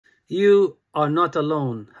You are not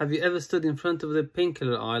alone. Have you ever stood in front of the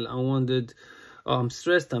painkiller aisle and wondered, oh, I'm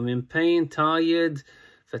stressed, I'm in pain, tired,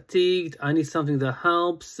 fatigued, I need something that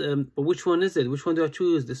helps, but which one is it? Which one do I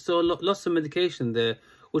choose? There's lots of medication there.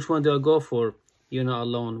 Which one do I go for? You're not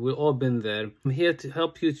alone. We've all been there. I'm here to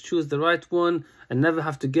help you choose the right one and never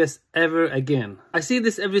have to guess ever again. I see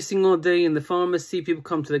this every single day in the pharmacy. People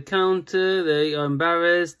come to the counter, they are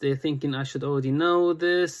embarrassed, they're thinking I should already know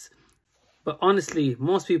this. But honestly,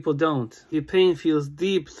 most people don't. Your pain feels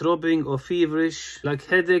deep, throbbing or feverish, like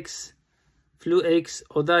headaches, flu aches,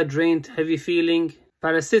 or that drained, heavy feeling.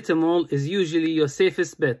 Paracetamol is usually your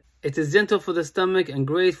safest bet. It is gentle for the stomach and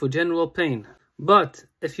great for general pain. But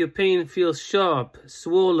if your pain feels sharp,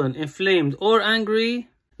 swollen, inflamed, or angry,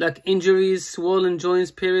 like injuries, swollen joints,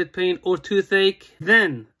 period pain, or toothache,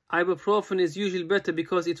 then ibuprofen is usually better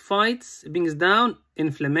because it brings down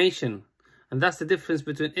inflammation. And that's the difference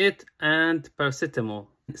between it and paracetamol.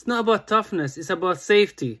 It's not about toughness, it's about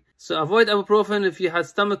safety. So avoid ibuprofen if you had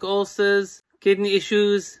stomach ulcers, kidney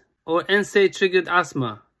issues, or NSAID-triggered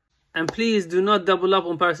asthma. And please do not double up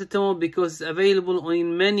on paracetamol because it's available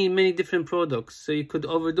in many different products. So you could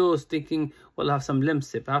overdose thinking, well, I have some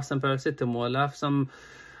Lemsip, I have some paracetamol, I have some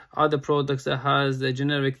other products that has the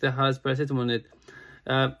generic that has paracetamol in it.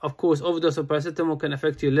 Of course, overdose of paracetamol can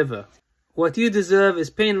affect your liver. What you deserve is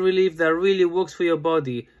pain relief that really works for your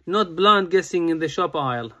body, not blind guessing in the shop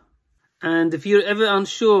aisle. And if you're ever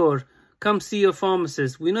unsure, come see your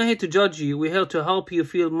pharmacist. We're not here to judge you, we're here to help you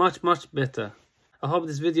feel much better. I hope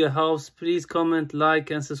this video helps. Please comment,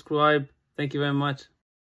 like and subscribe. Thank you very much.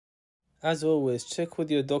 As always, check with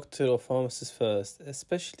your doctor or pharmacist first,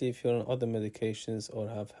 especially if you're on other medications or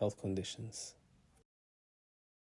have health conditions.